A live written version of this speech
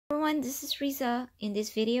everyone, this is Risa. In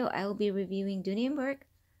this video, I will be reviewing Dooney Bourke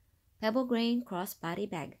Pebble Grain Crossbody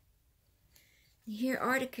Bag. Here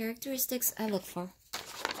are the characteristics I look for.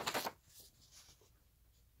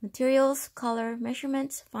 Materials, color,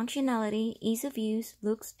 measurements, functionality, ease of use,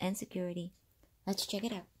 looks, and security. Let's check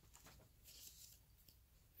it out.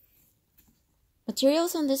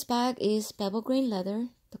 Materials on this bag is pebble grain leather.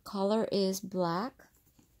 The color is black.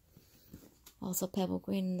 Also pebble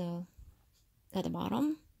grain at the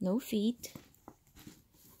bottom. No feet.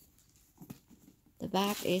 The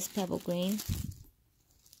back is pebble grain.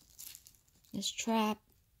 The strap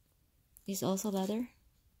is also leather.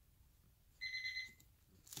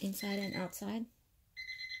 Inside and outside.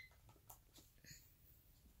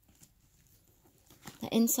 The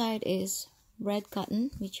inside is red cotton,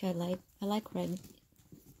 which I like. I like red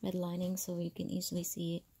lining so you can easily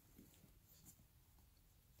see it.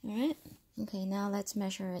 Alright, okay, now let's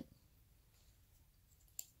measure it.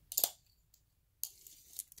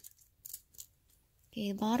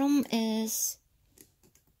 Okay, the bottom is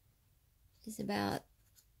about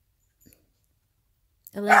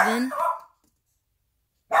 11,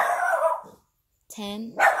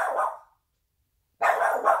 10,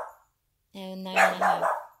 and 9.5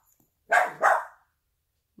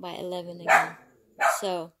 by 11 again.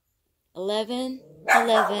 So 11,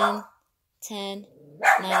 11, 10,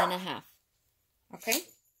 9.5. Okay,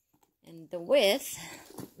 and the width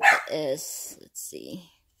is, let's see,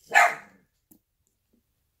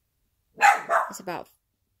 it's about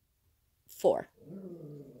 4.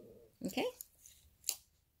 Okay,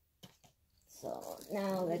 so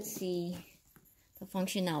now let's see the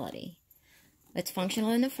functionality. It's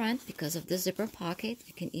functional in the front because of the zipper pocket.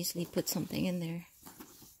 You can easily put something in there.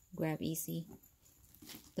 Grab easy.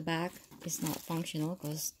 The back is not functional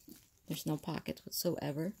because there's no pocket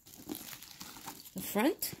whatsoever. The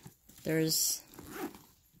front, there's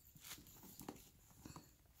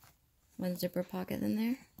one zipper pocket in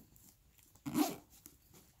there.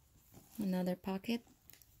 Another pocket.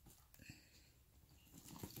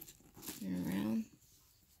 And around.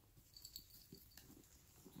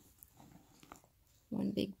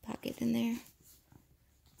 One big pocket in there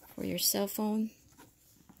for your cell phone.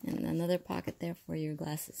 And another pocket there for your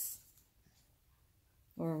glasses.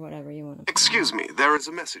 Or whatever you want to. Excuse me, there is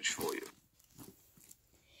a message for you.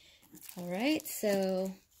 Alright,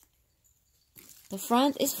 so the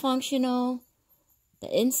front is functional.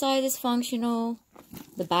 The inside is functional.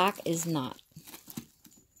 The back is not.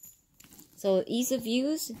 So ease of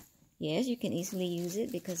use, yes, you can easily use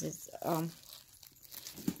it because it's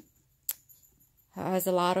has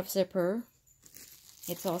a lot of zipper.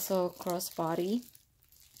 It's also crossbody.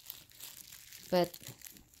 But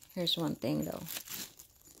here's one thing though.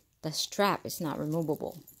 The strap is not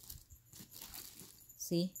removable.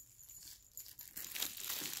 See?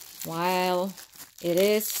 While it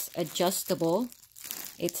is adjustable,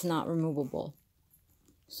 it's not removable.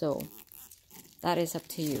 So that is up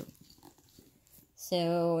to you.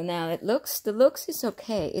 So now the looks is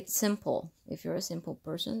okay. It's simple. If you're a simple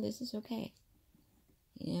person, this is okay.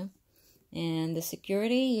 Yeah. And the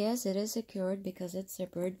security, yes, it is secured because it's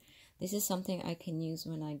zippered. This is something I can use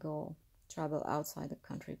when I go travel outside the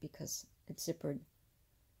country because it's zippered.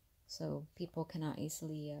 So people cannot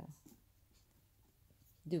easily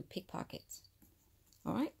do pickpockets.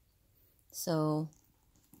 Alright? So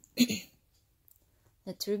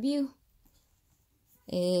let's review.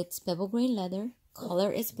 It's pebble grain leather.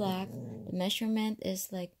 Color is black. The measurement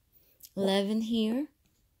is like 11 here,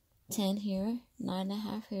 10 here,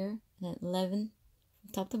 9.5 here, and then 11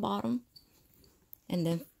 from top to bottom, and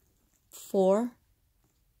then 4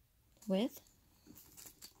 width.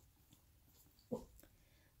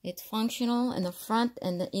 It's functional in the front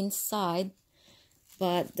and the inside,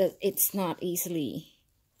 but it's not easily,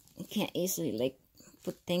 you can't easily like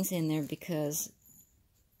put things in there because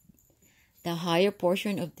the higher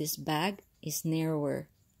portion of this bag is narrower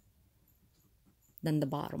than the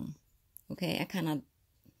bottom. Okay, I kind of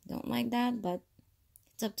don't like that, but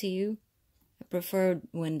it's up to you. I prefer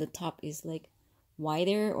when the top is like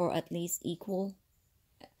wider or at least equal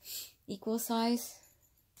size.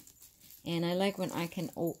 And I like when I can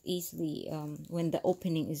easily, when the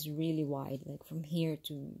opening is really wide, like from here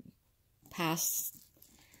to past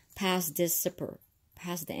this zipper,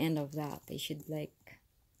 past the end of that. They should like,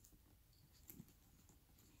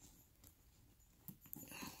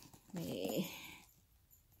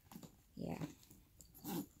 yeah.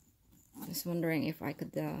 I was wondering if I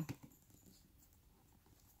could,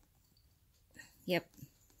 yep.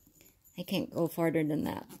 I can't go farther than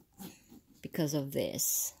that because of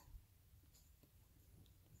this.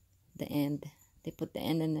 The end. They put the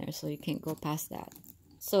end in there so you can't go past that.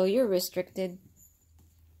 So you're restricted.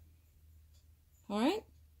 Alright?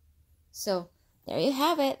 So there you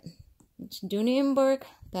have it. It's Dooney Bourke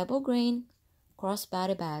Pebble Grain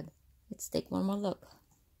Crossbody Bag. Let's take one more look.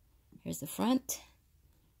 Here's the front.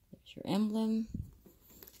 There's your emblem.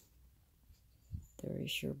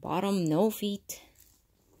 There's your bottom, no feet.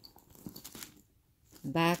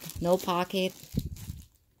 Back, no pocket.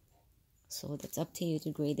 So that's up to you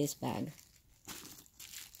to grade this bag.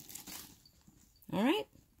 Alright.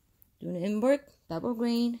 Dooney Bourke Pebble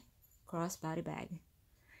Grain Crossbody Bag.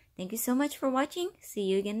 Thank you so much for watching. See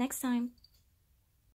you again next time.